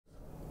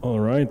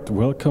right,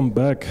 welcome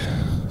back.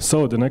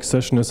 So the next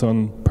session is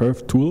on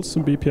perf tools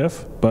in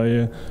BPF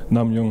by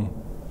Namhyung.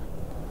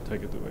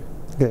 Take it away.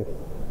 Okay.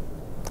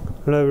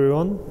 Hello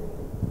everyone.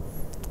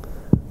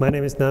 My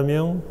name is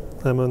Namhyung.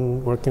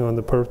 I'm working on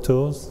the perf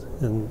tools,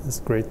 and it's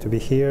great to be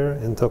here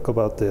and talk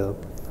about the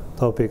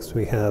topics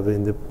we have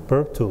in the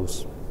perf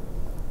tools.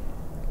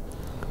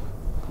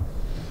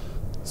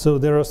 So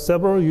there are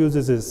several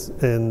uses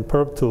in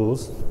perf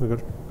tools. We're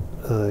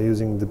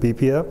using the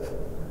BPF.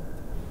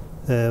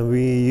 And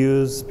we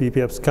use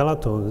BPF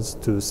skeletons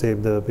to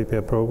save the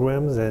BPF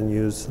programs and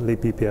use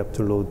libbpf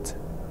to load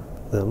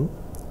them.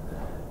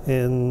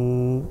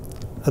 And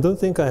I don't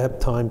think I have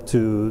time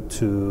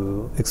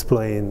to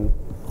explain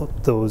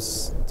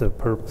the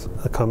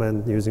perf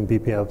command using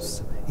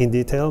BPFs in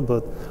detail,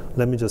 but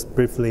let me just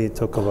briefly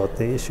talk about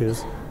the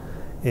issues.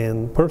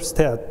 In perf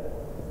stat,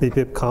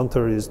 BPF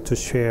counter is to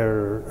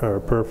share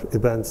perf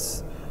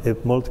events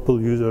if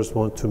multiple users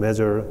want to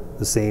measure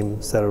the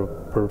same set of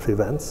perf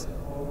events.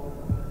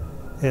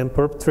 And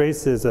perf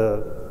trace is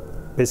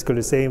basically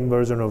the same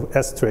version of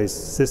strace,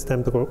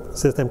 system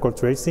call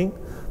tracing,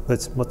 but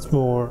it's much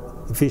more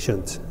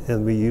efficient.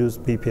 And we use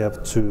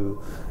BPF to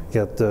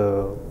get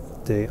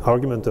the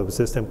argument of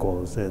system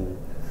calls and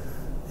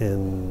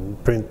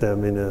print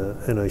them in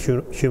a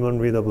human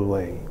readable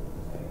way.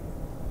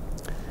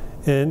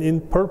 And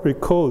in perf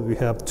recode, we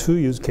have two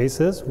use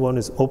cases. One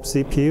is op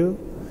CPU,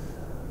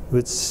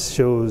 which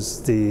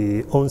shows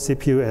the on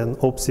CPU and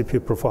op CPU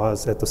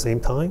profiles at the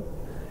same time.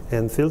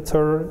 And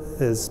filter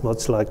is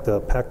much like the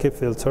packet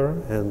filter,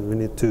 and we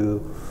need to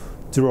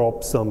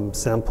drop some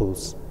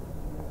samples.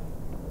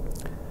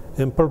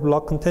 And perf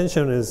lock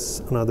contention is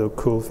another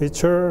cool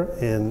feature,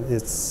 and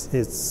it's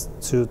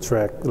to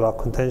track lock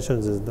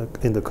contentions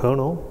in the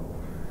kernel.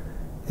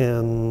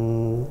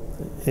 And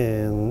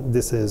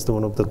this is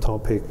one of the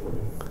topic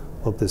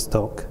of this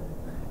talk.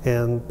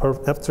 And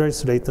perf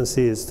f-trace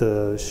latency is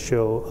to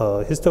show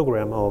a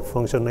histogram of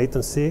function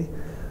latency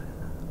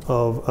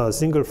of a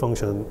single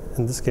function.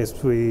 In this case,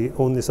 we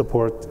only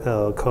support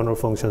kernel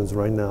functions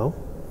right now.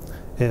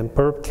 And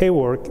perf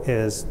k-work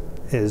is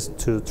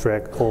to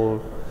track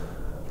all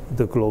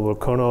the global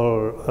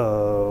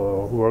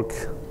kernel work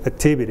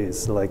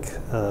activities like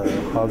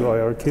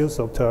hardware IRQ,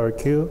 software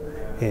IRQ,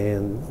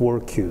 and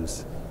work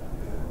queues.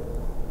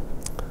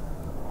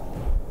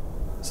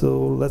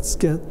 So let's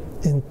get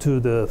into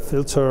the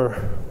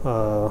filter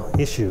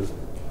issue.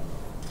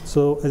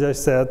 So as I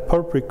said,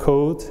 perf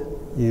recode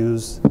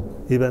use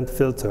event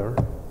filter.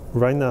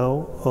 Right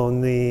now,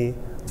 only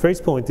trace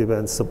point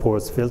events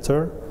supports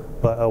filter,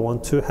 but I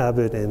want to have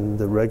it in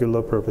the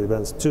regular perf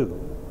events too.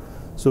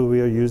 So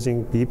we are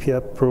using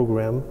BPF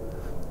program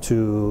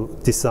to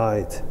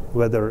decide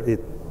whether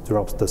it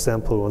drops the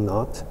sample or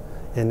not,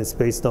 and it's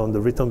based on the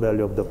return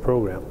value of the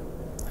program.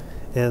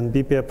 And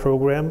BPF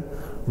program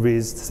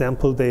reads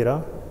sample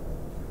data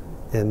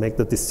and make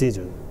the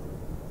decision.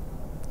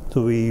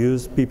 So we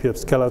use BPF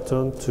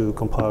skeleton to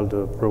compile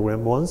the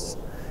program once,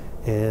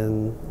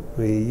 and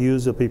we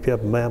use a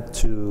BPF map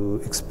to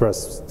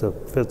express the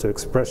filter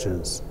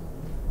expressions.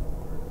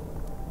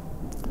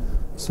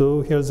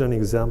 So here's an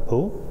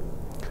example.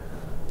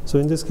 So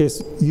in this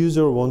case,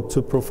 user want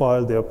to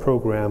profile their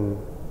program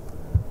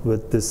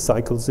with this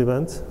cycles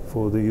event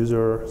for the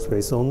user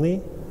space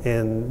only,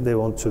 and they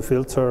want to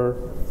filter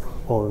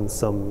on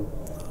some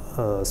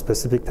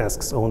specific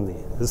tasks only.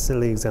 This is a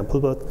silly example,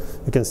 but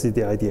you can see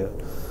the idea.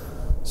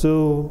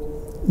 So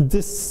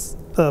this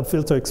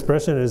filter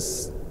expression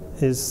is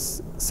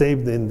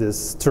saved in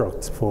this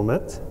struct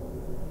format,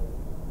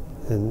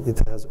 and it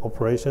has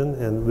operation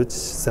and which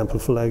sample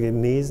flag it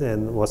needs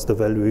and what's the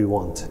value we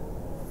want.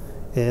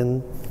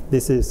 And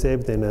this is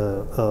saved in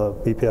a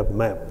BPF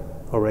map,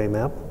 array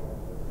map.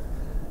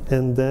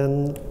 And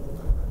then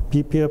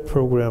BPF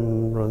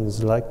program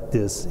runs like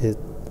this. It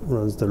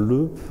runs the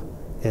loop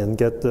and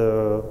get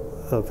the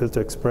filter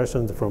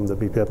expression from the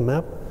BPF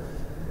map.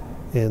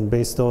 And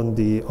based on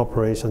the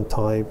operation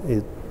type,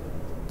 it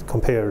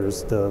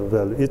compares the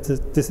value.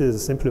 This is a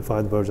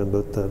simplified version,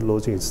 but the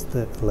logic is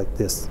like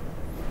this.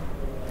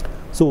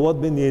 So what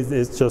we need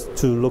is just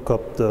to look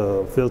up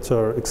the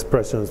filter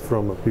expressions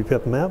from a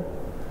BPF map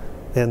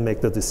and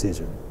make the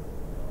decision.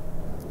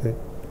 Okay.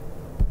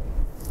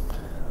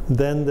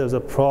 Then there's a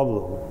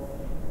problem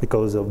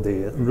because of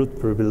the root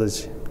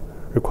privilege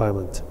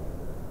requirement.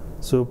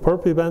 So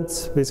perf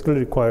events basically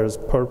requires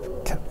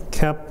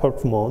cap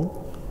perfmon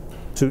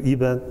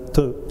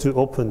to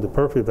open the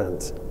perf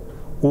event,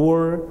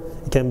 or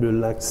it can be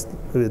relaxed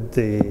with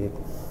the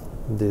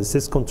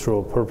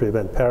syscontrol perf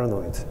event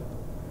paranoid.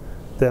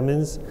 That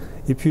means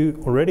if you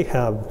already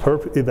have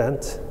perf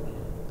event,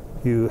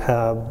 you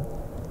have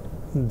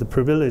the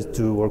privilege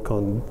to work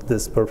on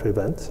this perf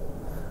event,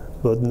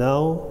 but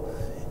now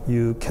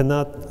you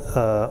cannot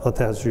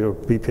attach your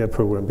BPF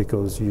program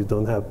because you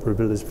don't have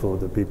privilege for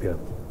the BPF,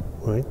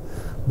 right?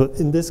 But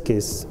in this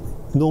case,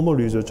 normal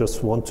users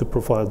just want to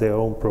profile their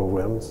own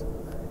programs,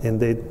 and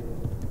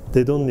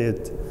they don't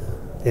need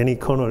any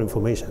kernel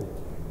information.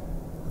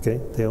 Okay,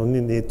 they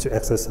only need to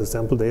access the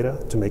sample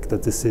data to make the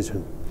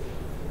decision.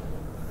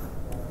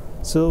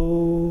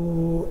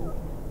 So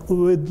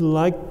we'd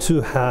like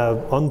to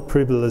have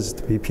unprivileged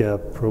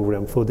BPF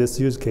program for this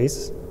use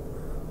case.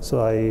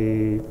 So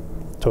I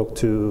talked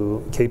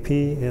to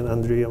KP and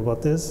Andre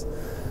about this.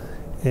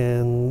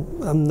 And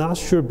I'm not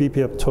sure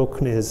BPF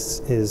token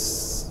is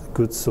a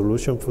good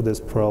solution for this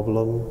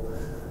problem.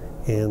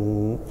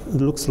 And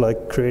it looks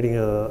like creating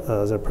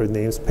a separate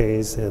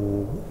namespace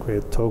and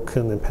create a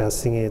token and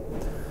passing it,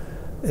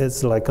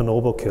 it's like an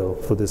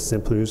overkill for this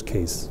simple use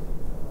case.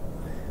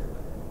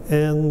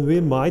 And we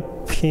might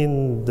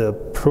pin the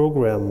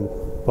program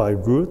by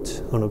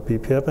root on a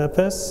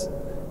BPF-FS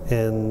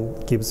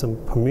and give some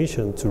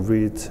permission to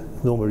read,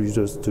 normal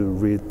users to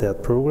read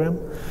that program.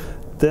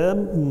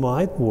 That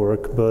might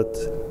work, but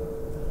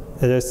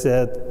as I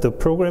said, the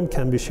program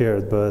can be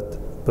shared, but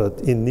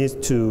it needs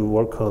to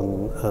work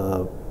on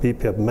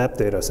BPF map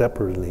data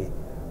separately.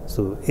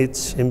 So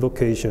each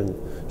invocation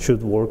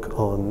should work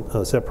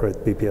on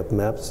separate BPF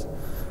maps.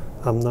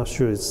 I'm not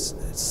sure it's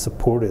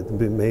supported.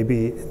 We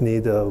maybe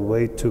need a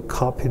way to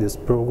copy this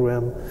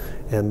program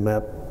and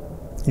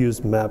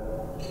use map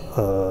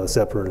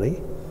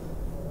separately.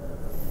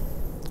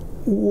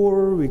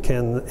 Or we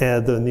can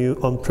add a new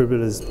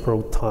unprivileged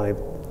prog type,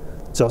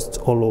 just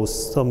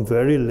allows some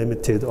very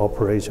limited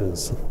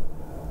operations.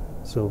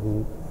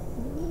 So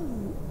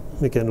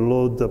we can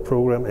load the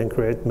program and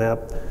create map,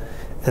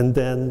 and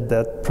then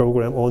that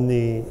program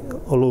only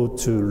allowed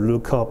to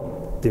look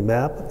up the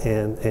map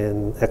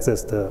and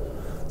access the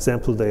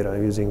sample data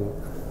using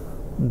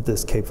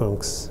this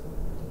kfuncs.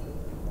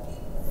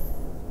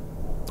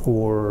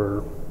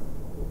 Or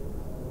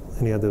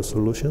any other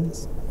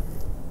solutions?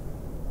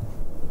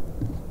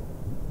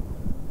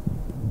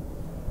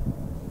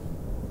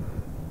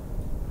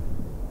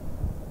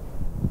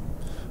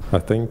 I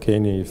think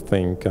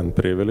anything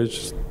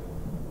unprivileged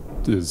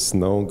is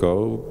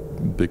no-go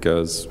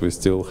because we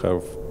still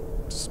have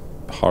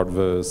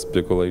hardware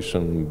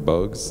speculation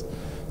bugs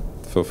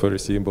for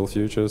foreseeable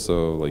future.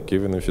 So like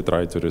even if you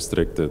try to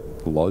restrict it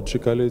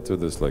logically to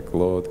this like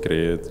load,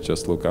 create,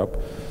 just look up,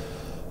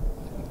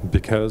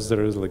 because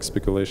there is like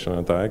speculation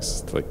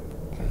attacks, like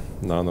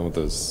none of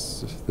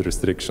those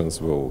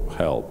restrictions will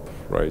help,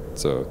 right?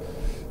 So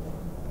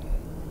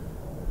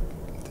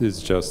it's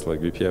just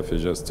like BPF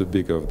is just too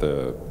big of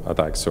the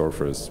attack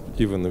surface.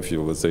 Even if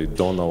you, let's say,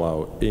 don't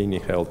allow any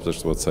help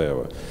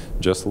whatsoever,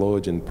 just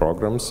loading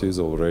programs is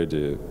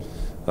already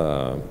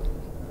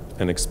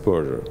an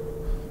exposure.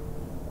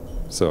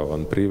 So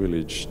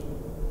unprivileged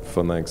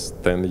for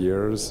next 10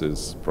 years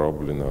is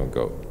probably no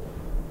go.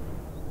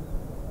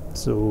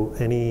 So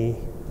any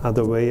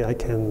other way I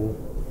can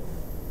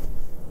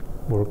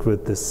work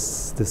with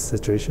this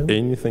situation?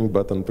 Anything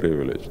but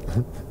unprivileged.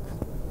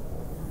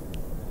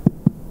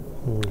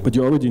 But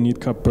you already need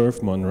cap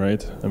perfmon,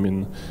 right? I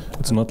mean,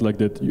 it's not like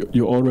that.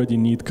 You already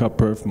need cap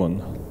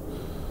perfmon.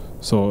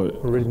 So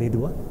already need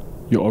what?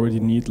 You already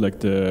need like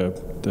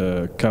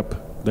the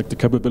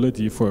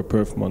capability for a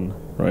perfmon,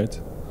 right?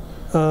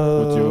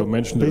 What you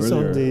mentioned based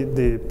earlier. Based on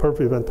the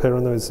perf event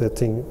paranoid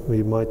setting,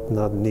 we might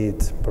not need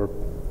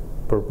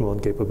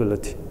perfmon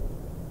capability.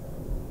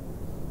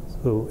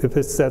 So if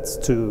it sets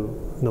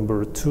to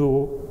number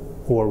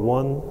 2 or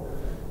 1,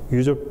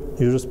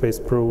 user space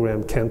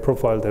program can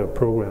profile their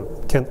program,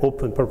 can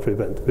open perf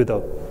event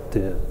without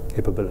the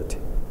capability.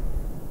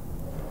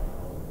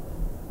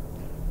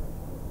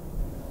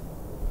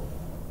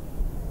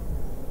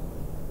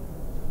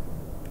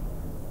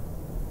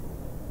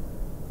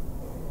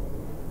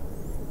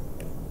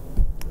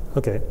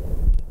 Okay.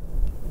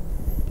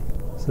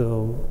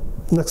 So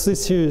next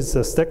issue is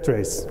stack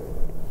trace.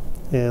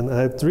 And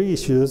I have 3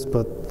 issues,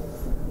 but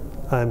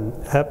I'm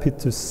happy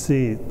to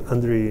see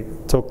Andre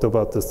talked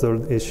about the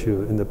 3rd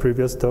issue in the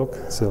previous talk,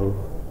 so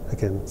I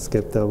can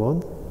skip that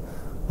one.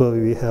 But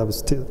we have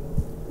still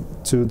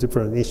 2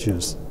 different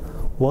issues.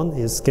 One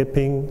is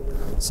skipping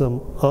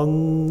some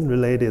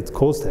unrelated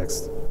code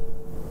text.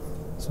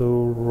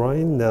 So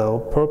right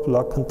now, perf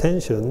lock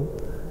contention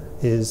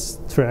is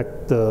track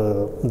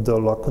the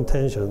lock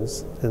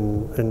contentions,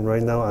 and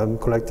right now I'm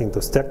collecting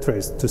the stack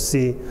trace to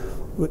see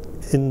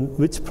in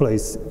which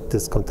place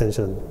this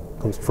contention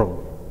comes from.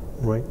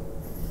 Right?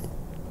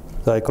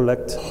 So I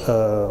collect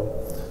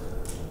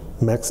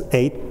max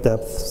 8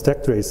 depth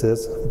stack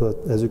traces, but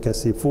as you can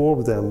see, 4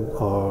 of them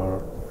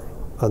are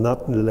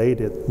not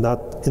related,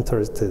 not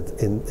interested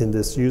in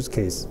this use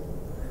case.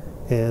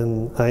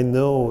 And I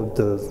know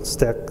the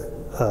stack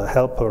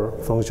helper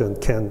function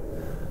can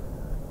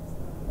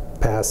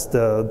pass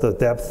the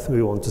depth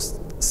we want to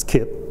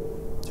skip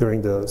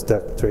during the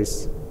stack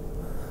trace.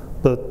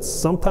 But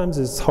sometimes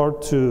it's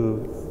hard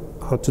to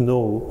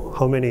know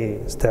how many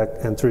stack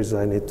entries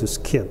I need to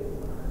skip.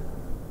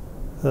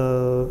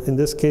 In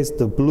this case,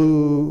 the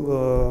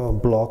blue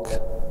block,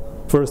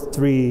 first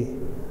 3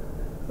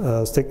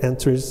 stack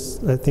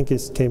entries, I think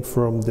it came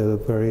from the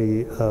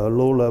very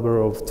low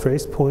level of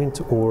trace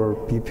point or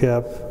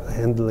BPF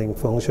handling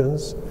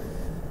functions.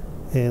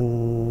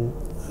 And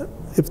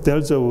if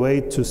there's a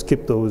way to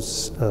skip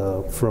those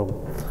from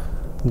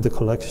the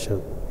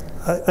collection,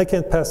 I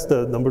can pass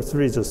the number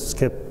 3, just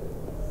skip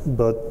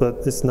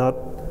but it's not.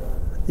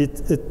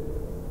 It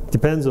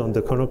depends on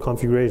the kernel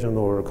configuration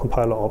or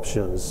compiler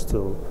options.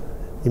 So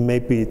it may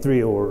be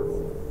 3 or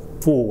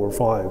 4 or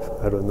 5.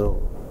 I don't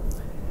know.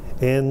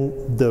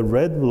 And the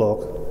red block,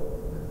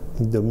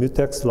 the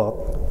mutex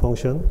lock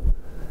function,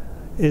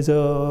 is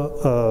a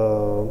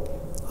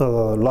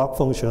lock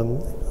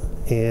function,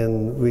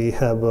 and we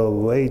have a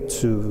way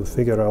to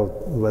figure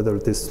out whether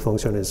this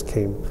function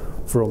came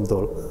from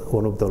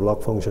one of the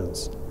lock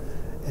functions.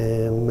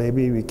 And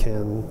maybe we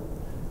can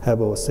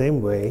have a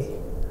same way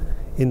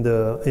in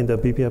the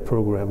BPF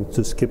program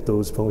to skip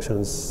those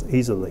functions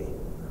easily.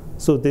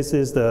 So this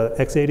is the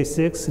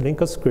x86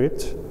 linker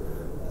script.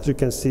 As you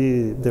can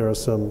see, there are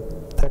some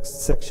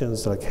text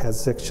sections like head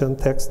section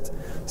text,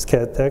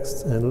 scat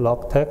text, and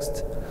log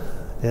text.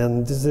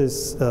 And this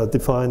is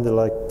defined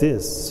like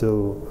this.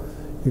 So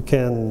you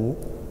can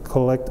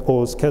collect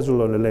all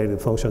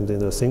scheduler-related functions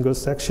in a single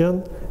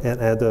section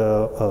and add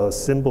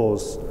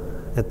symbols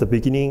at the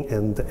beginning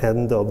and the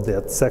end of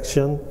that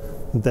section.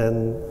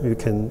 Then you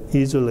can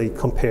easily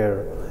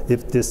compare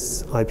if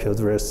this IP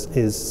address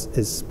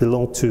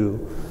belongs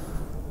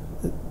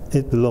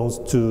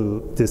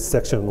to this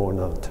section or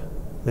not.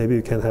 Maybe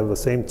you can have the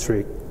same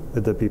trick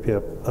with the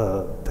BPF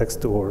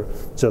text, or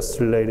just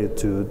related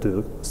to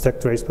the stack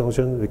trace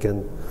function. We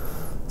can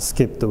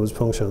skip those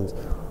functions.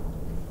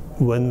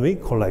 When we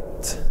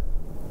collect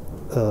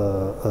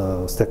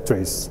stack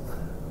trace,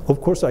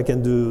 of course I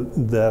can do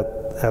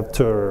that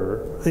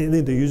after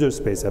in the user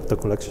space after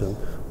collection,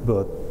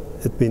 but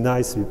it'd be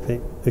nice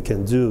if we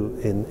can do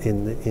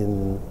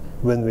in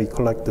when we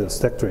collect the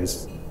stack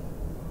trace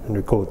in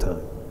record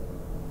time.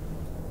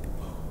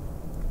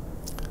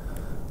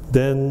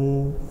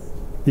 Then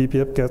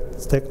BPF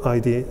gets stack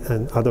ID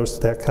and other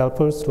stack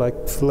helpers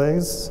like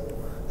flags.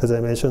 As I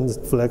mentioned,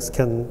 flags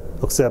can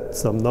accept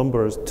some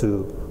numbers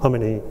to how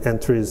many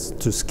entries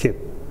to skip.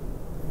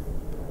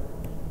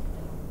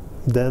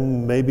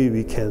 Then maybe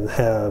we can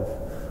have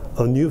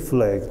a new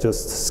flag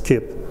just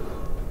skip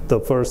the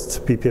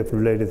first BPF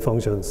related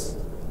functions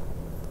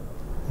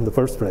in the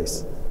first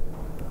place.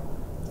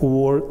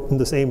 Or in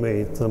the same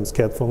way, some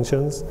scat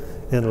functions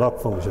and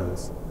log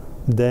functions.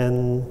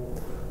 Then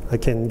I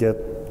can get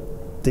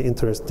the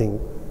interesting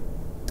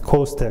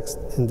cause text,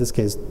 in this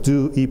case,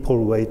 do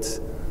equal weight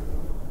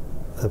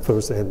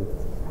first and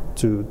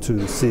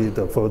to see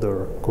the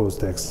further cause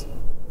text.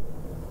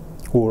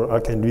 Or I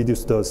can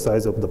reduce the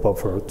size of the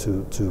buffer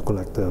to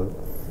collect the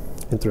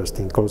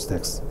interesting cause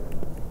text.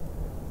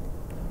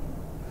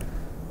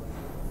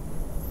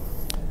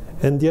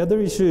 And the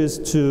other issue is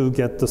to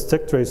get the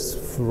stack trace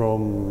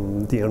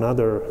from the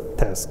another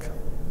task.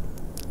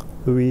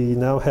 We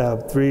now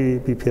have 3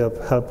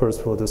 BPF helpers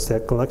for the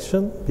stack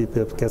collection: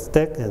 BPF get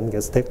stack and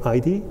get stack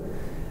ID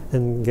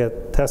and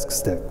get task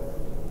stack.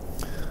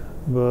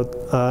 But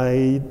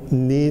I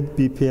need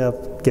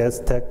BPF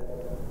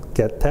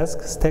get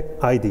task stack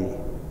ID,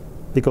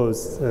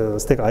 because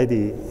stack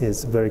ID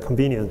is very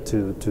convenient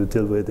to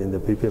deal with in the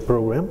BPF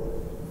program.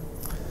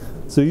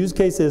 So use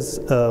case is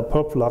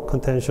perf lock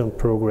contention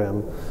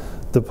program.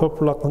 The perf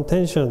lock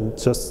contention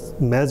just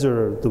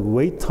measure the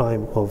wait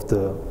time of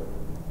the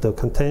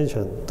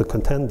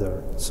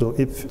contender. So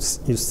if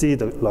you see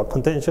the lock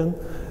contention,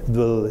 it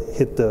will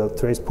hit the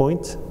trace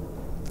point,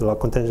 the lock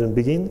contention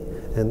begin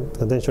and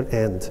contention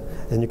end,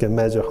 and you can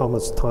measure how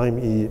much time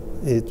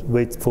it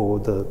waits for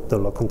the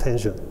lock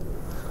contention.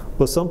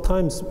 But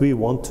sometimes we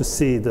want to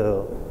see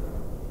the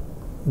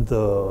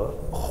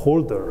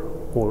holder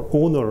or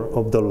owner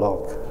of the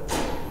lock,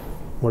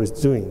 what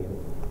it's doing.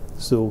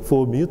 So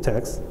for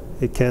mutex,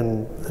 it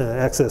can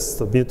access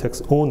the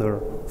mutex owner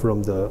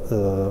from the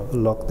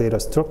lock data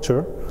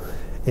structure,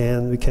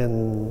 and we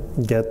can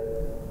get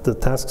the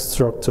task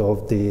structure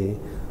of the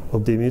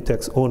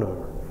mutex owner.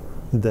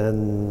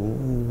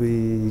 Then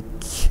we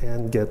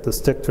can get the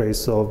stack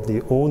trace of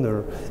the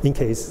owner in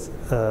case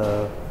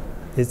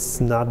it's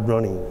not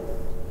running.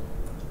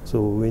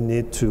 So we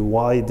need to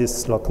why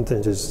this lock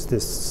contention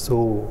is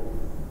so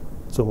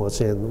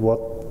much and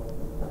what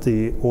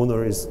the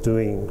owner is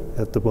doing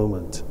at the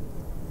moment.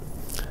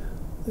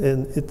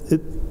 And it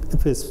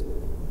is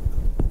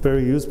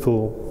very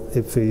useful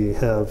if we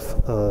have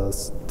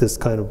this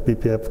kind of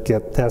BPF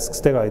get task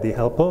stack ID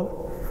helper.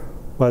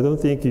 But I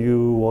don't think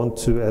you want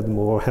to add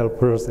more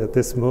helpers at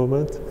this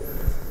moment.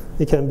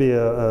 It can be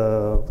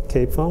a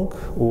kfunc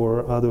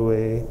or other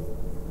way.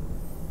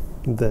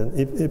 Then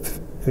if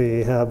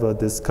we have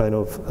this kind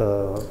of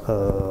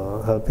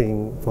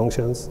helping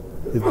functions,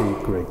 it'd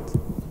be great.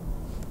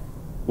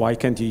 Why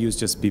can't you use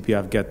just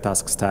BPF get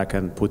task stack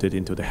and put it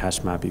into the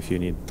hash map if you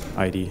need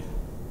ID?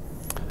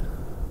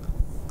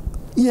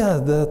 Yeah,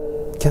 that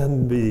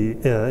can be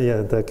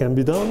that can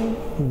be done,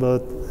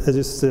 but as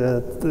you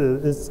said,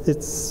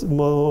 it's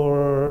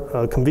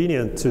more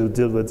convenient to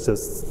deal with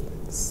just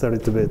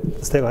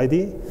 32-bit stack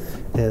ID,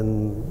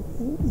 and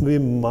we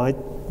might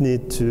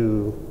need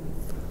to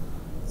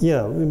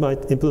we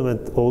might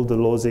implement all the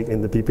logic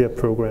in the BPF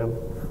program,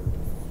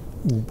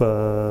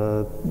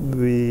 but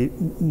we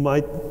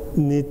might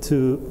need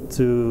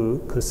to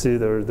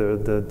consider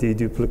the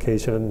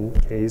deduplication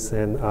case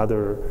and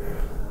other.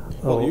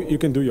 Well, you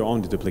can do your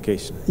own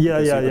deduplication. Yeah,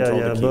 because yeah, you yeah,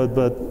 control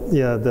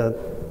yeah. the key.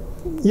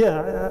 But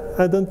yeah,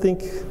 I don't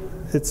think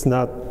it's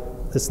not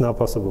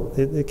possible.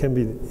 It can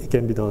be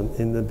done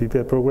in the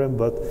BPF program,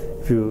 but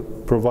if you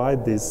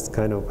provide this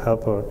kind of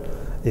helper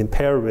in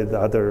pair with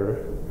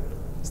other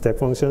stack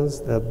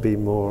functions, that'd be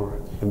more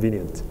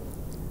convenient.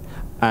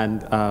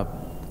 And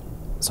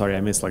sorry,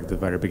 I missed like the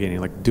very beginning.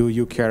 Like, do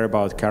you care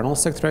about kernel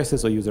stack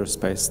traces or user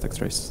space stack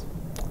traces?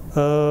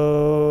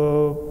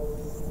 For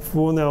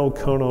now,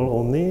 kernel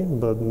only,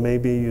 but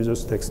maybe user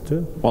stacks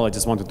too. Well, I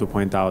just wanted to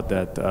point out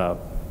that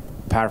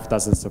perf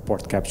doesn't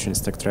support capturing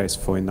stack trace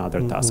for another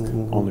task,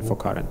 only for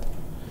current.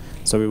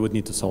 So we would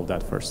need to solve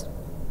that first,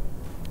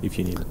 if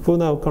you need it. For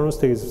now, kernel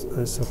stack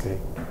is okay.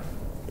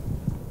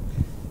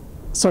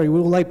 Sorry,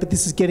 we were late, but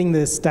this is getting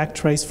the stack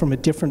trace from a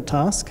different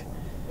task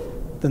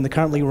than the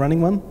currently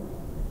running one?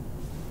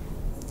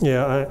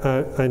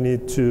 Yeah, I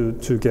need to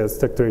get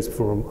stack trace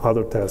from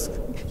other tasks.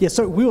 Yeah,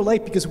 so we were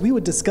late because we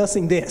were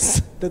discussing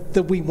this,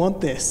 that we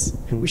want this.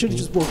 We should have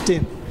just walked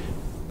in.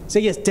 So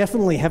yes,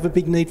 definitely have a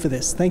big need for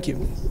this. Thank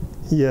you.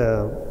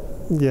 Yeah.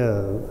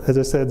 As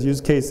I said,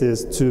 use case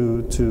is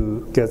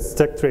to get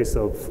stack trace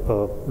of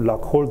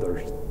lock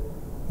holders.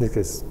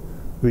 Because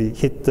we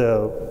hit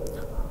the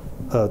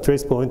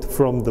trace point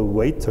from the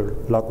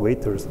lock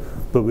waiters,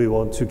 but we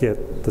want to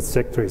get the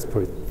stack trace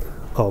point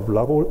of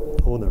lock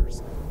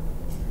owners.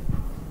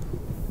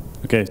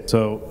 Okay,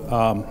 so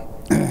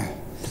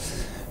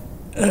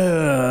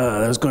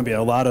there's going to be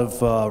a lot of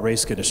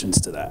race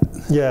conditions to that.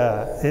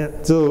 Yeah,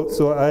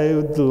 so I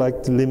would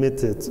like to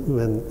limit it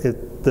when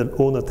the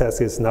owner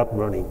task is not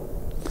running.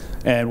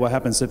 And what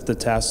happens if the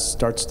task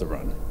starts to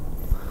run?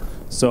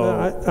 So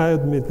I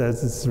admit that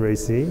it's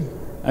racy.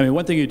 I mean,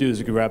 one thing you do is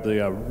you can grab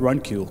the run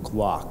queue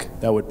lock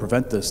that would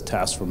prevent this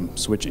task from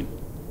switching.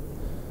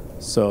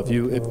 So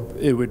if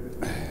it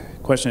would.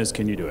 Question is,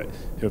 can you do it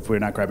if we're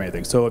not grabbing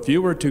anything? So if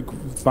you were to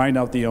find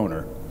out the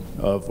owner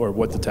of or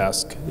what the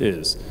task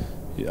is,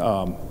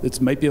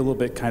 it might be a little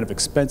bit kind of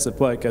expensive,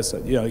 but I guess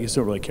you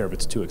don't really care if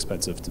it's too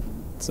expensive.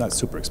 It's not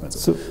super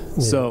expensive.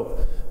 So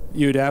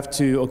you'd have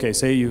to,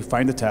 say you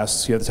find the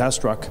task, you have the task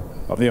struck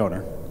of the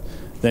owner,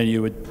 then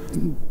you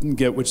would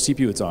get which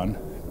CPU it's on,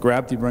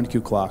 grab the run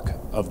queue clock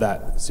of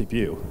that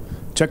CPU,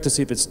 check to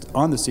see if it's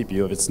on the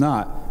CPU. If it's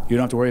not, you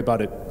don't have to worry about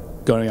it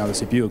going on the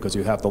CPU because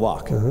you have the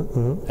lock.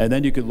 And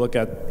then you could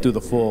do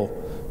the full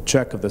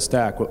check of the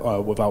stack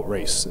without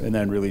race and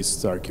then release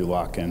the RQ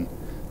lock and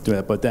do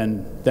that. But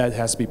then that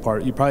has to be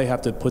you probably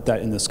have to put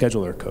that in the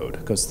scheduler code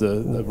because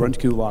the run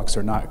queue locks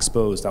are not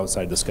exposed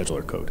outside the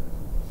scheduler code.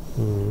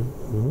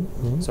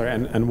 Sorry,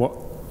 and what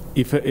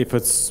if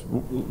it's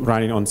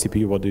running on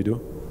CPU, what do you do?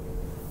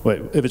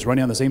 Wait, if it's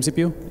running on the same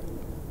CPU?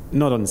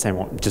 Not on the same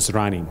one, just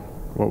running.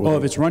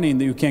 If it's running,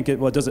 you can't get,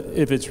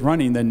 if it's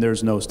running, then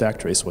there's no stack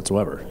trace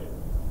whatsoever.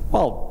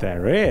 Well,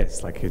 there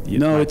is. Like if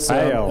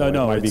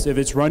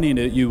it's running,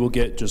 you will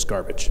get just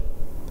garbage.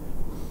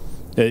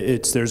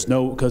 There's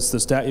no, because the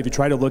stack, if you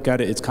try to look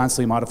at it, it's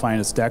constantly modifying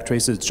its stack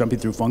traces, it's jumping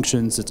through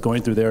functions, it's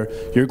going through there,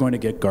 you're going to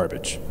get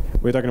garbage.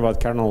 We're talking about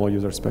kernel or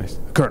user space?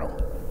 Kernel.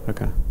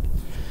 Okay.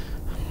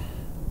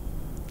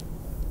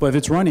 But if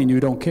it's running,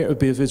 you don't care.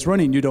 If it's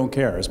running, you don't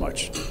care as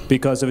much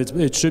because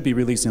it should be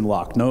releasing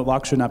lock. No,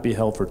 lock should not be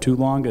held for too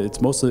long.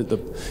 It's mostly the.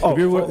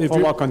 For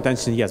lock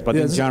contention, yes, but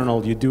in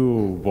general, you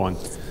do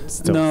want.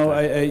 No,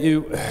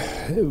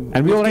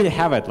 and we already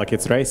have it. Like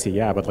it's racy,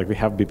 yeah, but like we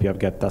have BPF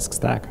get task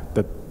stack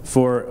that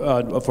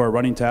for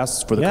running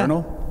tasks for the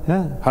kernel.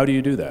 Yeah. How do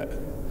you do that?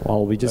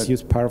 Well, we just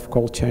use perf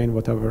call chain,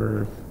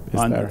 whatever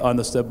is there. On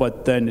the step,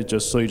 but then you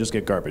just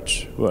get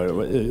garbage.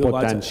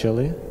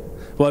 Potentially.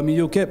 Well, I mean,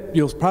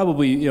 you'll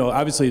probably,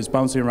 obviously it's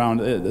bouncing around.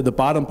 The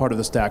bottom part of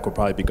the stack will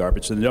probably be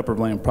garbage, and the upper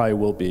lane probably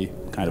will be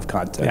kind of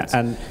content.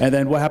 Yeah, and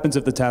then what happens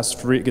if the task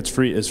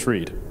is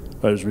freed,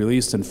 or is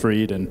released and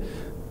freed? And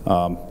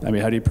I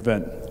mean, how do you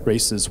prevent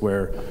races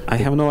where? I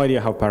have no idea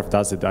how perf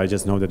does it. I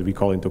just know that we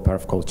call into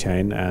perf call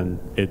chain, and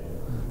it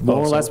more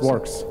or less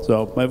works.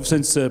 So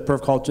since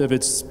perf call, if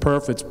it's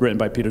perf, it's written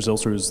by Peter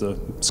Zilser, who's the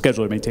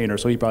scheduler maintainer.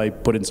 So he probably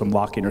put in some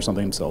locking or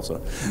something himself.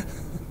 So.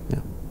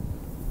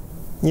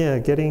 Yeah,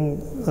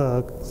 getting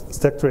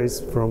stack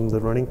trace from the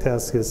running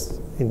task is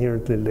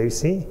inherently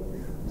lazy.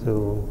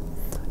 So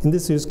in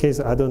this use case,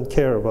 I don't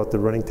care about the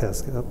running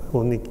task. I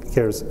only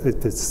cares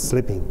if it's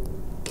sleeping.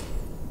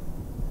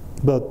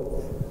 But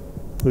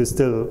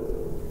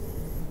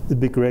it'd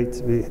be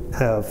great we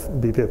have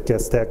BPF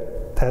get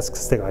task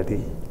stack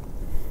ID.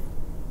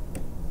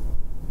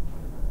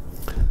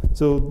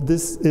 So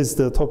this is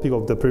the topic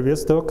of the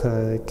previous talk.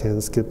 I can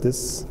skip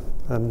this.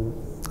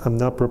 I'm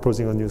not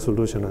proposing a new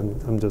solution.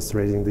 I'm just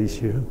raising the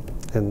issue,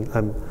 and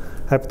I'm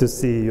happy to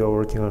see you're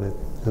working on it,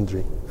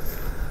 Andre.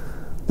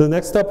 The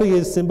next topic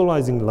is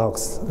symbolizing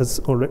locks. It's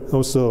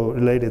also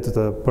related to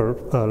the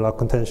lock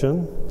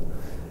contention,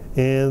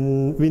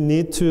 and we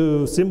need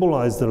to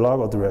symbolize the lock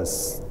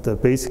address.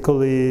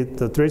 Basically,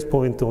 the trace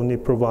point only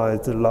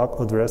provides the lock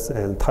address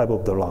and type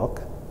of the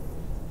lock.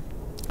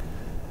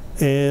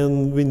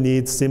 And we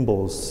need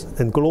symbols.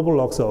 And global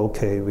locks are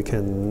okay. We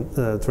can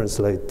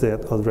translate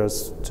that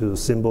address to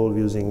symbol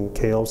using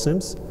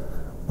KLSIMs.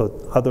 But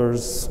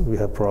others, we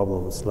have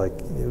problems. Like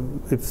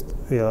if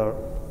we are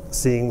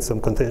seeing some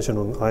contention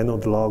on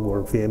inode log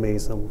or VMA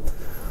some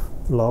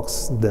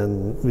logs,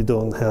 then we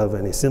don't have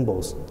any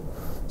symbols.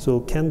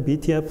 So can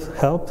BTF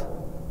help?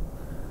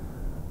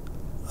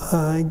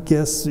 I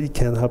guess we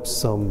can have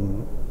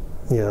some.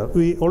 Yeah,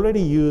 we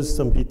already use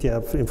some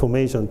BTF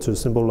information to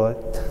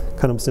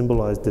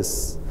symbolize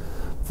this.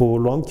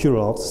 For long queue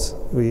logs,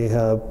 we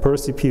have per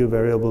CPU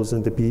variables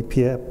in the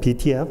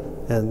BTF,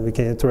 and we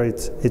can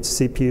iterate each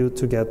CPU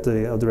to get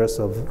the address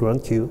of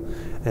run queue,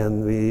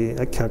 and we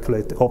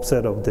calculate the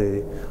offset of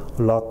the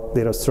log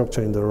data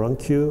structure in the run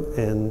queue,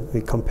 and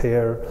we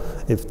compare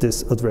if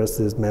this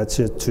address is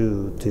matched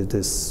to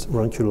this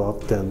run queue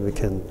log, then we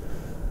can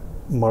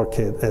mark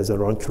it as a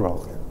run queue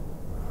log.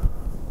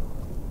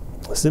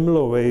 A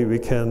similar way, we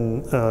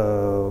can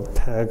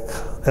tag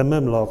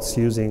logs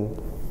using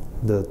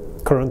the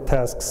current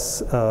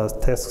tasks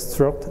task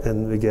struct,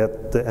 and we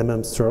get the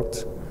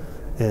struct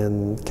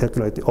and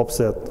calculate the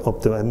offset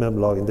of the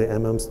log in the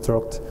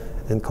struct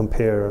and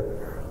compare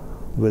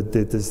with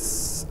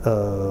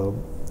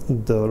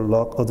the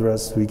log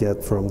address we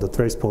get from the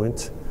trace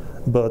point.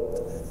 But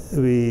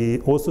we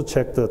also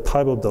check the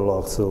type of the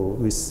log. So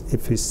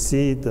if we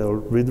see the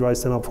read-write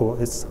semaphore,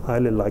 it's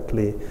highly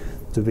likely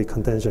to be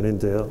contention in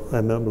the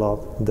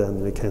log,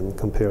 then we can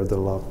compare the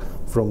log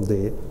from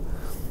the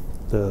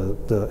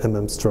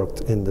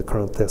struct in the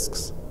current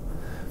tasks.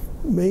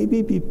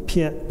 Maybe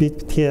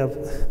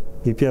BPF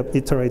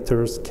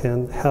iterators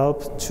can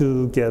help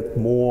to get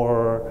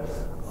more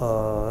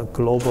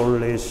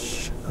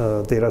global-ish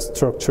data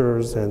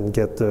structures and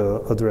get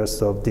the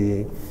address of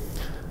the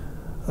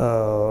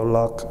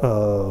log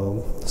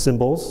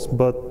symbols,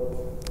 but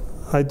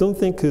I don't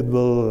think it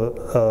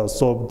will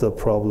solve the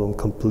problem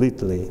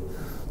completely.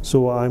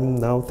 So I'm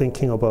now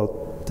thinking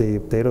about the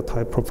data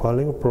type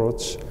profiling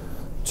approach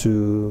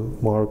to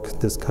mark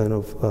this kind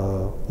of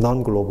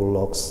non-global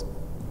logs.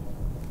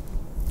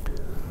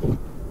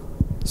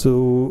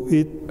 So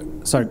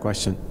Sorry,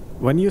 question.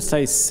 When you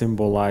say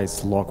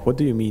symbolize log, what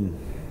do you mean?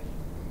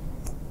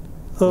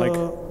 Like,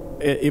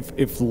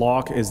 if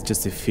log is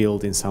just a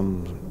field in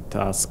some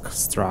task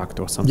struct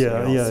or something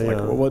else,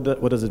 like,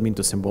 what does it mean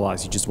to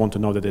symbolize? You just want to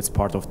know that it's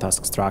part of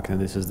task struct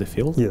and this is the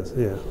field? Yes,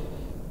 yeah.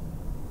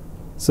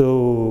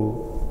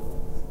 So,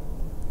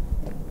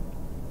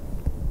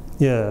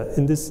 yeah,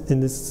 in this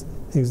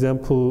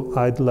example,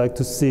 I'd like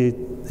to see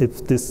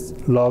if this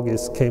log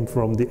came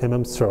from the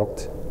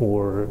struct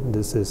or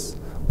this is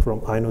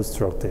from inode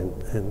struct and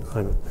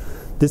inode.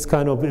 This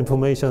kind of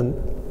information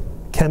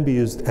can be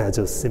used as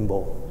a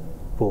symbol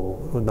for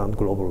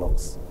non-global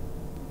logs.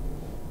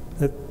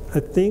 I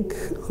think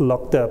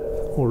LogDep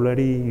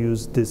already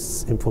used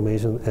this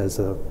information as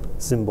a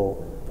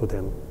symbol for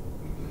them.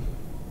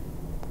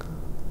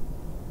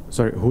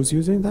 Sorry, who's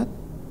using that?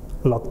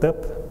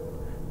 LogDep,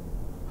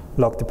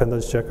 log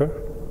dependence checker,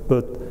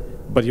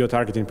 but you're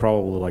targeting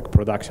probably like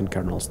production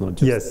kernels, not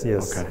just...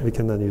 Yes, okay. We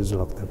can then use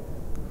LogDep.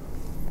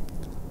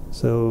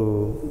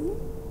 So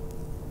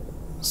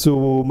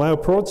my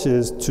approach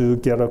is to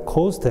get a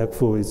call stack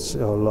for each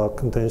log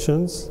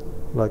contentions,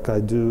 like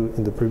I do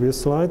in the previous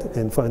slide,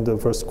 and find the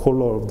first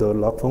caller of the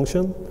log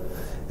function,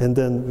 and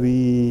then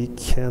we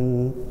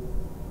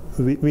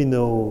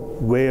know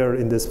where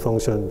in this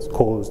function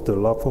calls the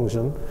log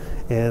function,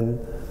 and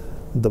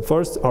the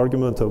first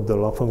argument of the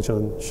log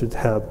function should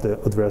have the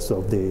address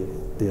of the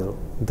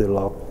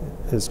log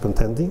is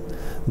contending.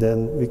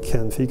 Then we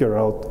can figure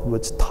out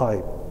which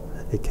type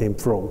it came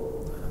from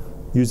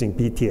using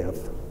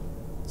BTF.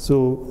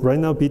 So right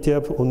now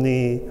BTF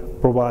only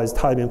provides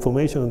type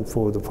information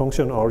for the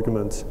function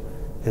argument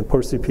and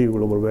per CPU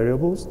global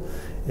variables,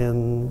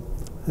 and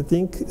I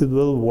think it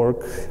will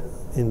work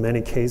in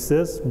many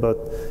cases, but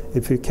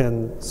if you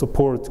can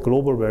support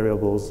global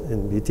variables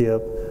in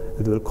BTF,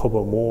 it will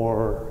cover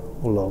more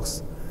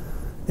logs.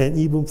 And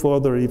even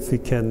further, if we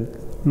can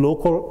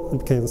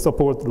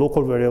support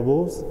local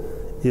variables,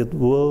 it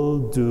will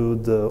do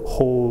the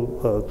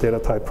whole data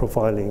type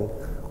profiling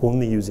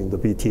only using the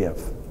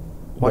BTF.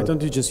 Why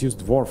don't you just use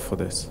Dwarf for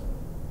this?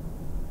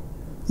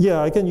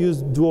 Yeah, I can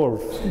use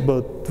Dwarf,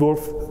 but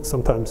Dwarf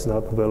sometimes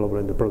not available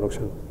in the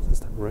production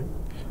system, right?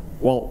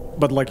 Well,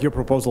 but like your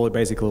proposal is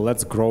basically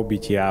let's grow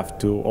BTF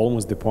to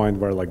almost the point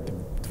where like the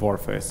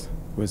Dwarf is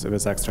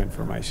with extra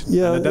information.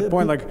 Yeah, and at that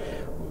point, like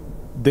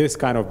this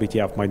kind of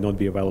BTF might not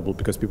be available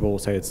because people will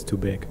say it's too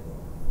big.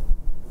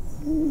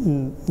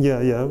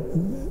 Yeah.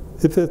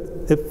 If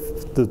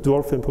the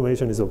Dwarf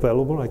information is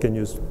available, I can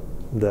use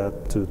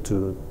that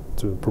to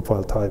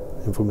profile type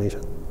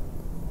information.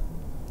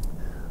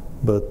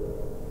 But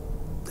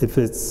if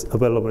it's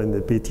available in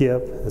the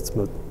BTF, it's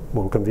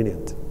more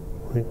convenient,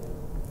 right?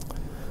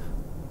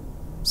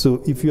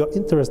 So if you are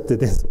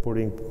interested in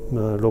supporting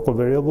local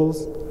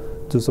variables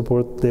to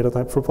support data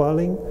type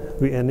profiling,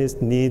 we at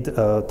least need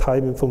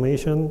type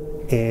information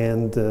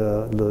and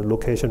the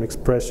location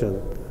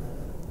expression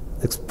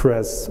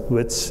express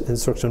which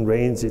instruction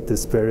range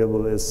this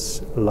variable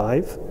is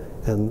live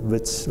and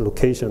which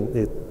location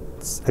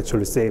it's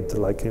actually saved,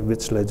 like in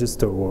which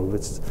register or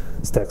which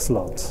stack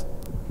slot,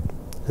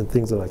 and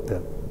things like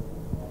that.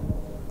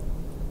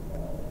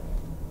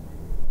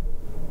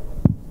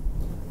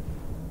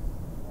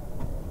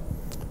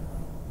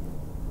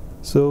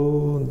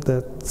 So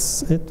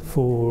that's it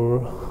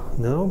for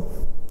now.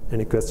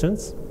 Any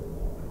questions?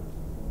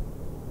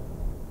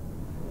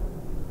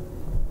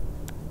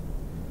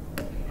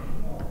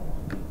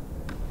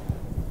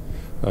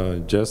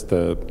 Just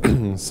a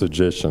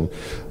suggestion.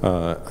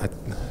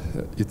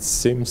 It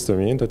seems to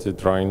me that you're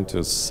trying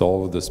to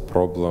solve this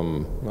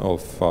problem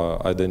of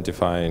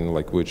identifying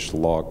like which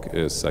lock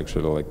is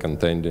actually like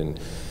contained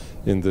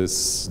in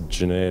this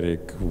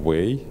generic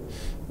way.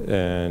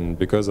 And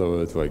because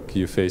of it, like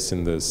you're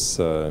facing these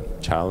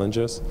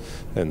challenges,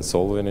 and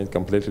solving it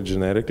completely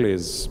generically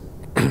is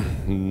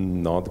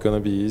not going to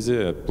be easy.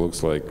 It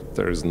looks like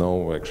there is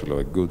no actually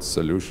like good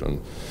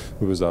solution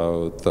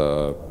without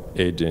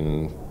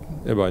adding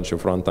a bunch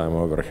of runtime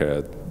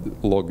overhead,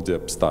 log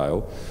depth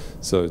style.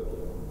 So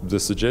the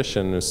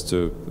suggestion is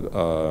to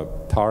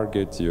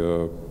target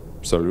your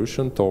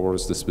solution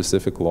towards the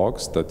specific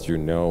logs that you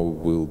know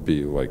will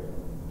be like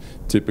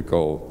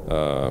typical,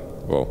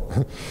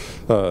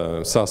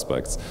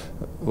 suspects,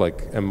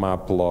 like a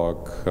map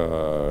log,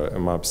 a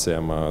map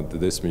sema,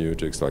 this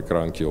mutex, like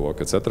run queue log,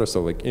 etc.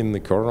 So like in the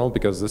kernel,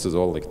 because this is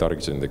all like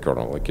targeting the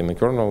kernel, like in the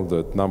kernel,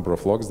 the number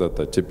of logs that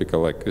are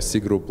typical, like a C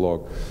group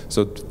log.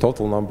 So the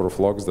total number of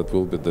logs that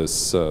will be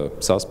this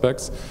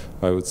suspects,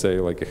 I would say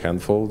like a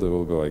handful. There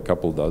will be like a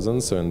couple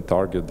dozens, and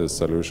target the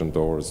solution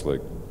towards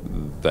like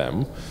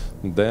them.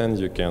 Then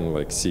you can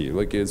like see,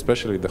 like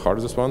especially the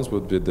hardest ones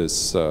would be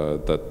this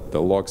that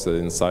the logs that are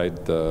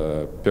inside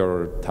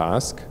per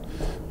task,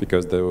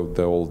 because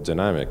they're all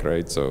dynamic,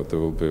 right? So they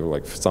will be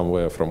like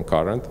somewhere from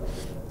current.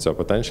 So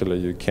potentially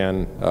you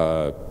can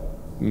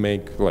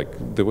make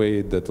like the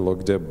way that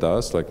logdep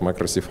does, like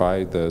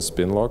macrosify the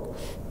spin log,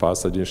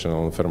 pass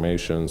additional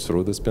information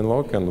through the spin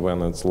log, and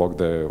when it's logged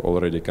there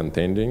already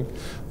containing,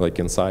 like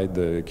inside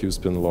the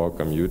qspin log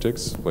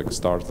mutex, like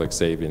start like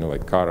saving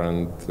like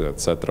current,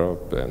 etc.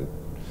 And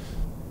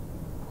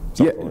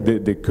yeah,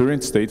 the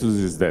current status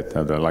is that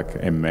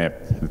like a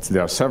map.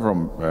 There are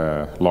several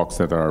logs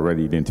that are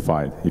already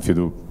identified. If you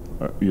do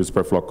use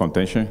perf log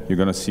contention, you're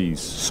going to see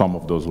some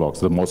of those logs,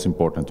 the most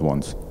important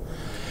ones.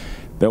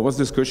 There was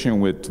discussion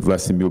with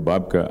Vladimir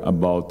Babka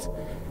about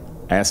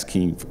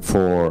asking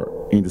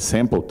for, in the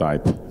sample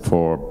type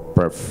for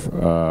perf,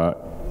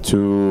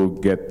 to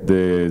get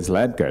the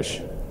slab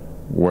cache,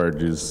 where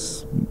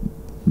this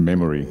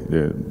memory,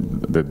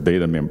 the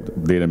data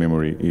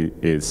memory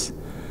is,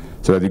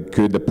 so that it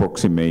could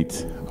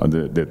approximate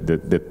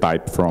the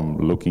type from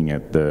looking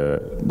at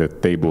the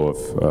table of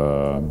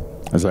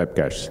slab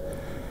cache.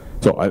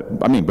 So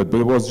I mean, but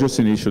it was just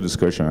an initial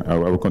discussion. I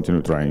will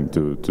continue trying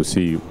to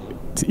see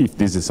if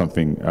this is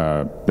something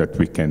that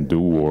we can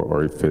do,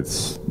 or if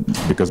it's,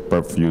 because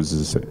perf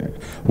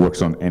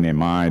works on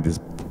NMI, this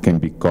can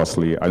be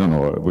costly. I don't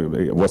know.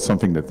 It was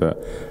something that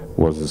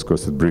was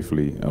discussed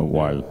briefly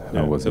while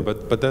I was. So,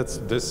 but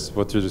that's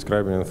what you're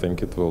describing. I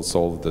think it will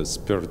solve this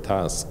per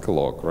task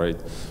log, right?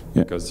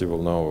 Yeah. Because you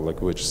will know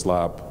like which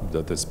slab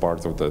that is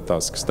part of the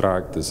task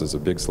stack. This is a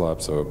big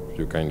slab, so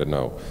you kind of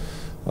know.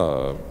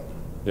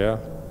 Yeah,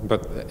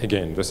 but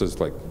again, this is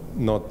like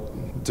not.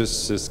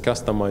 This is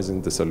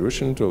customizing the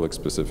solution to like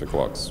specific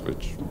logs,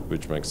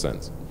 which makes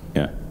sense.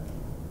 Yeah.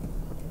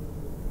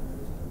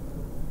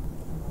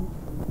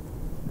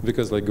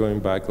 Because like going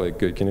back, like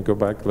can you go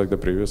back like the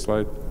previous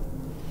slide?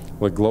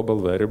 Like global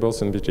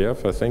variables in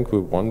BPF, I think we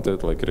want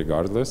it like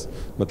regardless,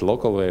 but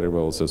local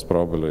variables is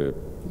probably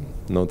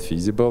not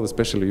feasible,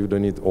 especially you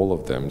don't need all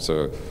of them.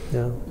 So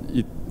yeah.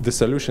 The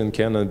solution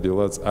cannot be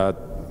let's add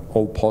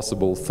all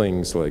possible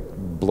things like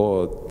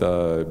bloat,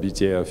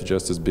 BTF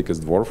just as big as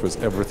dwarf is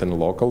everything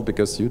local,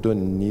 because you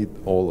don't need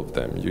all of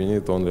them. You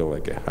need only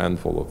like a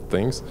handful of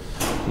things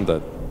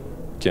that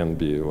can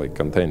be like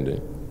containing.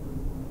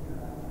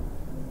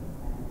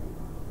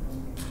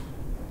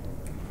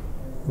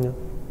 Yeah.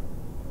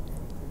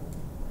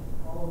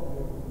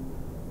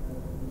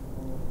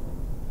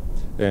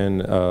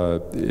 And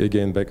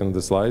again, back on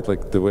the slide,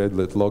 like the way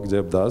that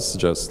logdep does,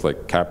 just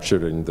like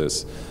capturing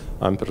this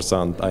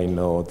ampersand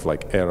inode,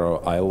 like arrow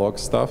ilog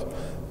stuff,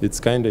 it's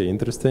kind of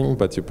interesting,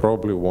 but you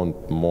probably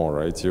want more,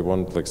 right? You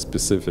want like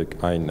specific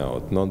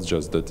inode, not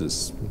just that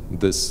is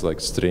this like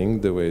string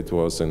the way it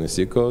was in the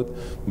C code,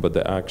 but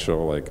the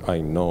actual like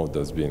inode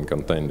that's being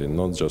contained in,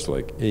 not just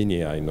like any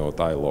inode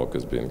ilog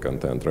is being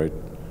contained, right?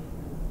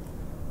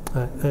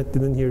 I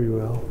didn't hear you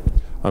well.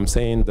 I'm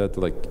saying that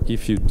like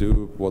if you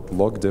do what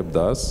logdep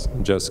does,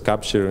 just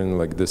capturing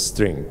like this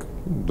string,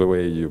 the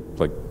way you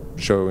like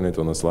showing it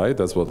on a slide,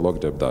 that's what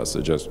logdep does.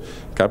 It just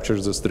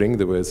captures the string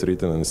the way it's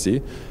written in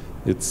C.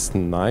 It's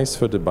nice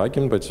for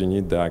debugging, but you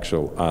need the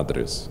actual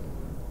address.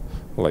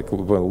 Like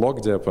when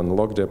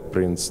logdep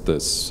prints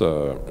this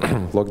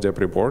logdep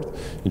report,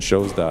 it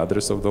shows the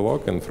address of the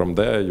log, and from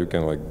there you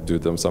can like do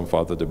some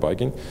further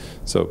debugging.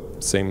 So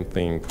same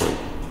thing like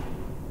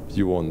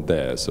you want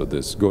there. So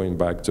this going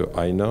back to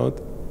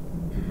inode,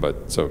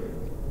 but so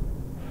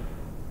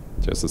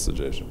just a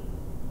suggestion.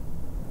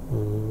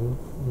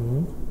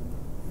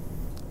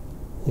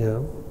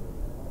 Yeah,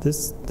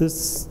 this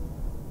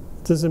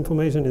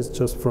information is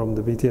just from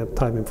the BPF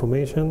type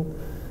information,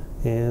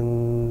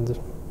 and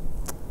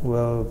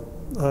well,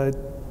 I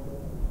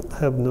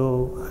have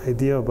no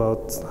idea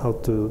about how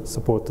to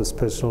support the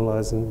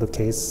specialized in the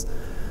case,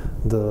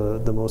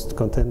 the most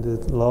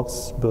contended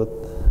logs, but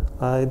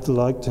I'd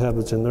like to have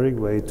a generic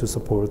way to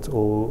support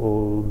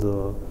all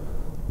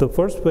the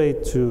first way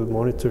to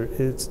monitor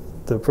it.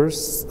 The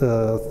first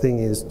thing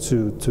is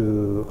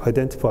to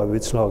identify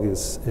which log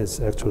is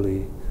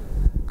actually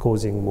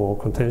causing more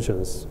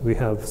contentions. We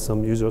have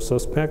some usual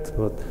suspect,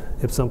 but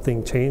if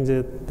something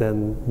changes,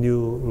 then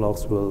new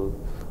logs will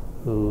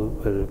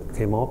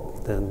came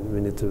up, then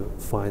we need to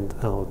find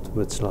out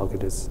which log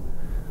it is.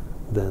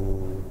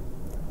 Then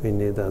we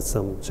need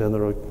some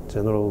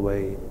general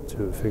way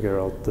to figure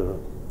out the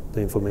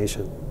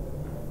information.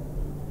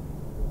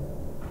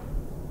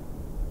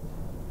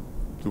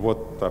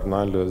 What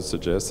Arnaldo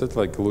suggested,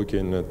 like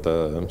looking at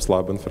the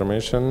slab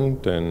information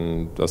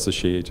and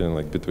associating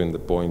like between the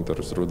pointer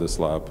through the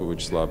slab,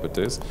 which slab it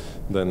is,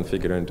 then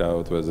figuring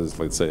out whether it's,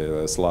 let's say,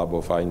 a slab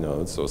of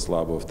inodes or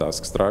slab of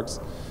task structs,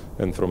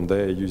 and from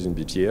there using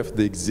BTF,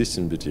 the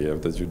existing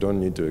BTF that you don't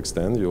need to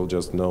extend, you'll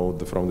just know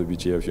from the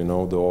BTF, you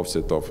know the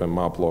offset of a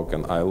map log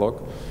and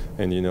ilog,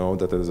 and you know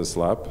that it is a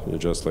slab, you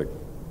just like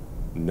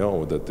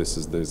know that this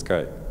is this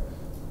guy.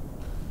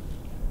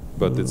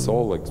 But it's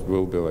all like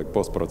will be like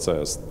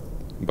post-processed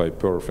by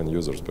perf and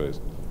user space.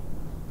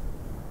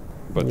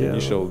 But yeah.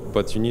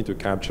 But you need to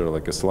capture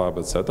like a slab,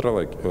 etc.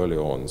 like early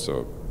on.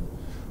 So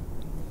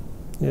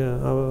yeah,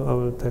 I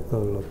will take a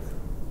look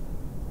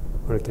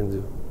what I can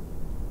do.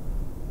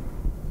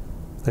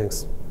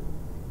 Thanks.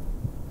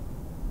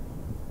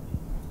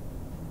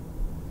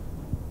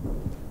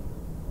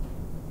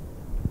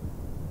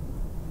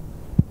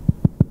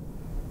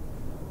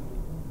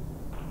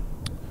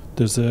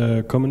 There's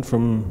a comment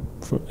from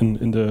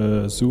in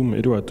the Zoom.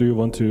 Eduard, do you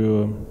want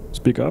to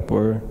speak up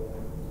or?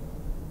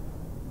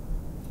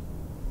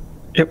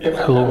 Yep.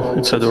 Hello,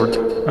 it's Edward.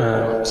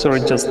 Sorry,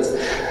 just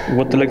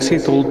what Alexei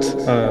told.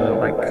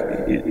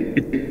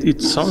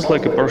 It sounds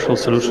like a partial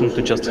solution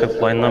to just have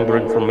line number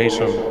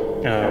information,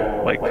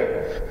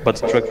 but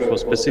track for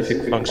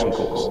specific function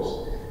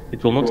calls.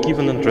 It will not give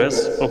an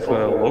address of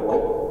a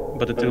log,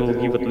 but it will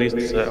give at least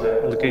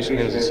the location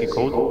in the C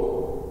code.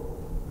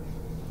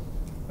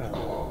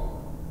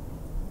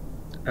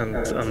 And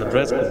an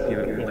address could be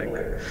like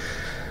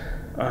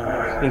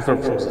info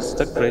from the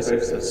stack trace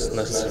if that's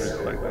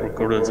necessary, like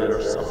recorded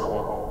there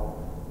somehow.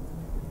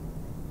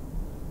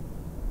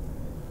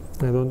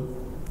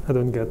 I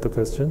don't get the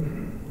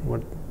question.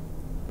 What?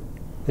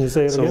 Can you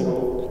say it again?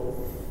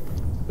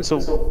 So,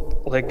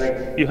 like,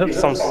 you have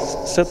some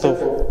set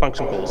of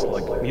function calls,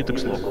 like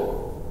mutex log,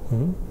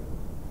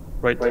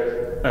 right?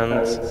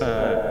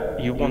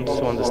 And you want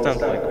to understand,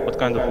 like, what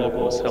kind of log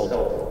was held.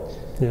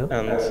 Yeah.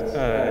 And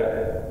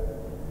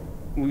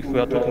if we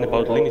are talking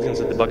about limiting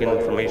the debugging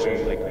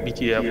information, like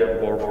BTF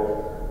or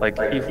perf, like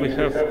if we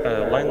have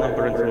line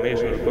number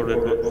information recorded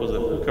not for the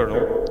whole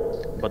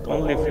kernel, but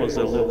only for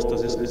the logs to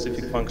the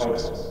specific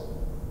functions.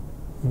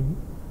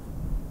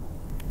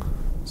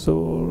 So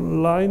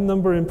line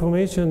number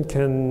information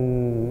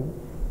can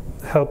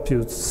help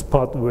you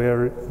spot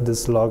where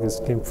this log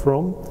came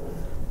from,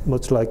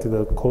 much like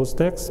the code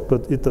text,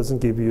 but it doesn't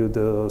give you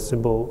the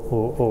symbol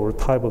or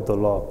type of the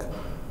log.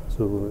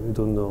 So you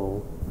don't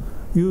know.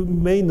 You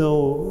may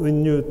know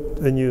when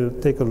you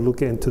take a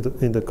look into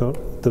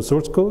the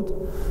source code,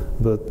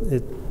 but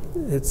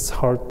it's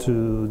hard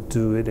to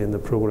do it in the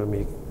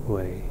programming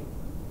way.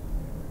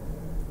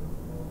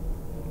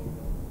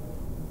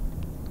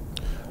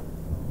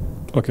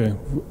 Okay,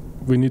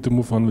 we need to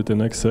move on with the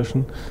next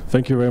session.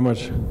 Thank you very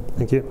much.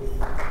 Thank you.